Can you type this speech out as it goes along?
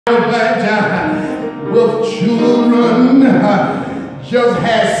with children just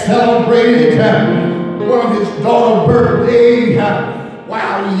has celebrated one of his daughter's birthday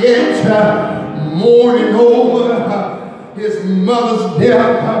while yet mourning over his mother's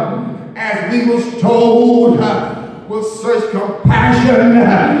death, as we was told with such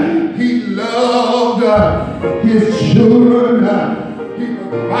compassion. He loved his children. He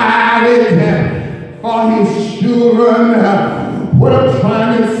provided for his children. What I'm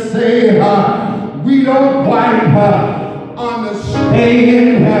trying to say, we don't quite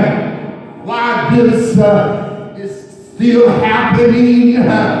understand why this is still happening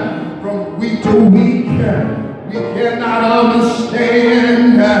from week to week. We cannot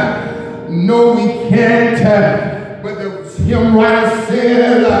understand. No, we can't. But the hymn writer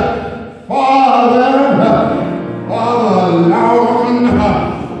said, Father, alone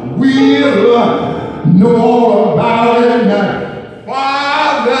we'll know all about it.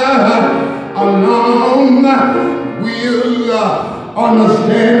 Father, alone we'll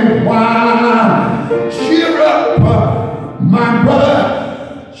understand why. Cheer up, my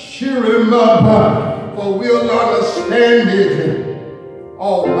brother, cheer him up, for we'll understand it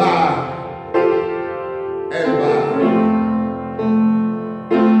all by and by.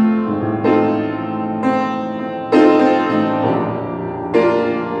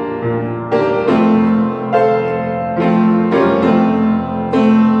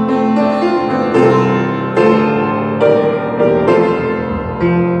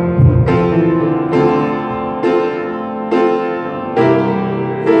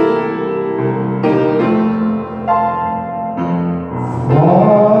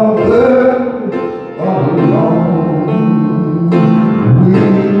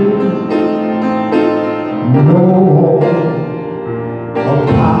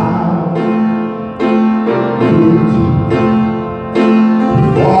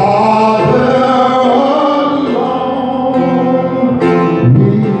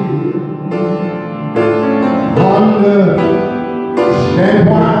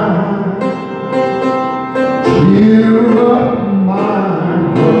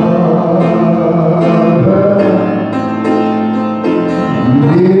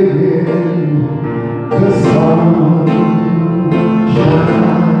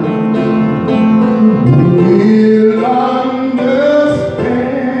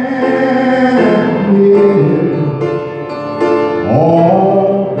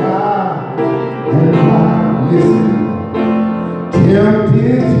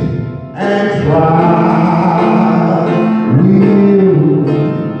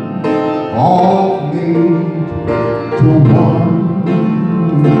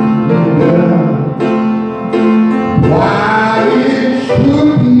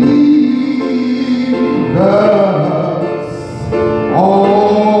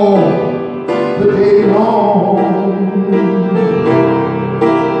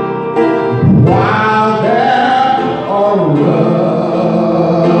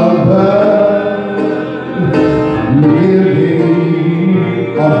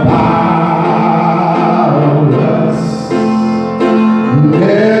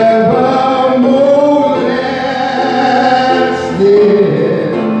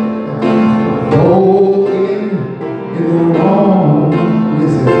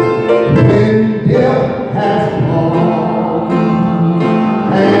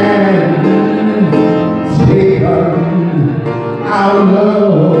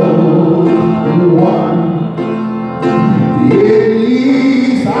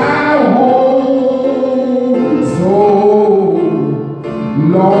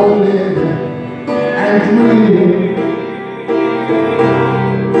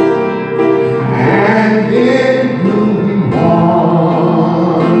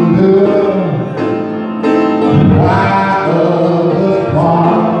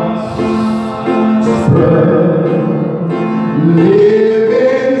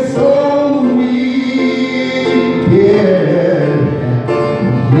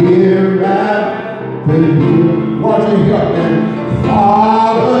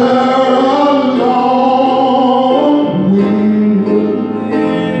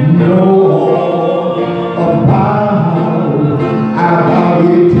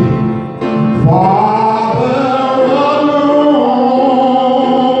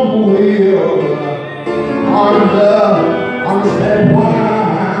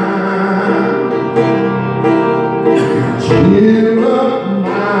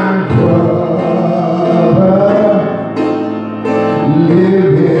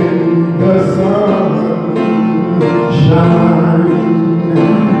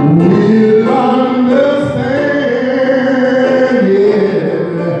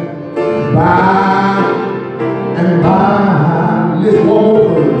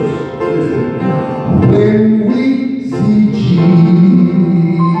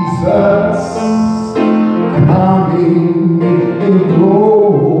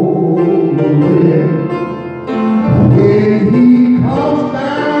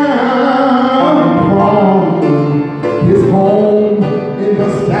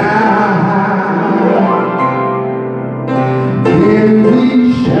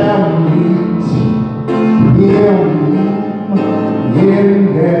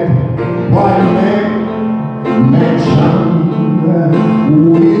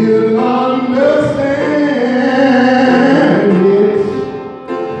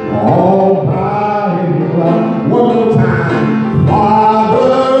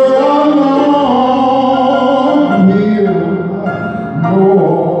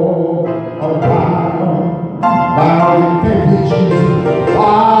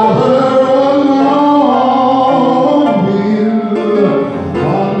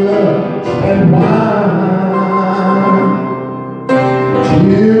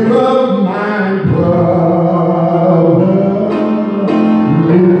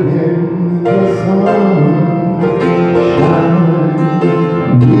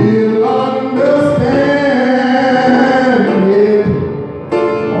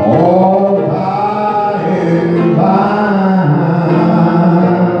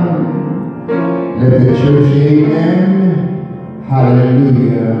 Let the church say amen.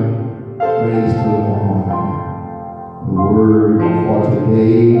 Hallelujah. Praise the Lord. The word for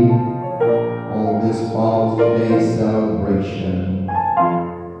today on this Father's Day celebration.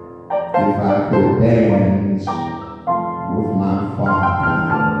 If I could dance with my Father.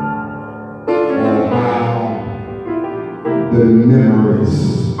 Oh, how the memories,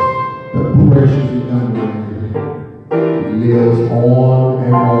 the precious memory lives on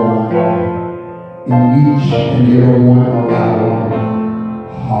and on in each and every one of our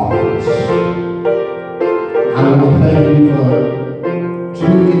hearts. I want to thank you for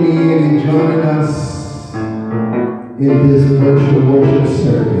tuning in and joining us in this virtual worship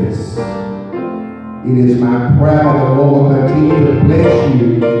service. It is my prayer that the Lord will continue to bless you,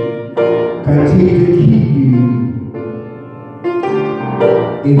 continue to keep you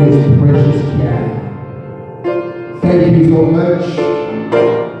in His precious care. Thank you so much,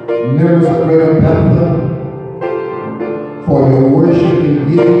 members of Greater Bethel, for your worship and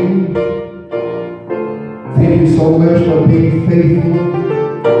giving. Thank you so much for being faithful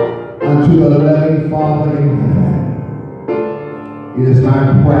unto the loving Father in heaven. It is my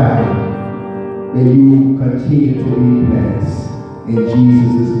prayer that you continue to be blessed in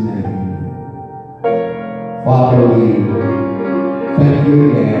Jesus' name. Father, we thank you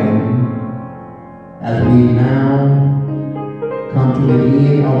again as we now come to the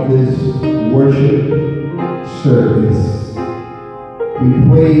end of this worship service. We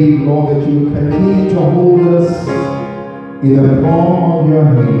pray, Lord, that you will continue to hold us in the palm of your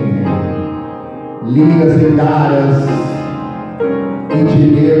hand. Lead us and guide us each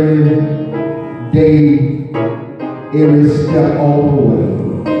and every day, every step all the way,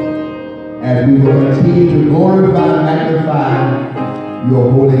 as we will continue to glorify and magnify your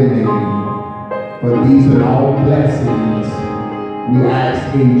holy name. For these are all blessings we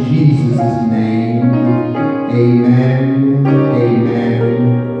ask in Jesus' name. Amen.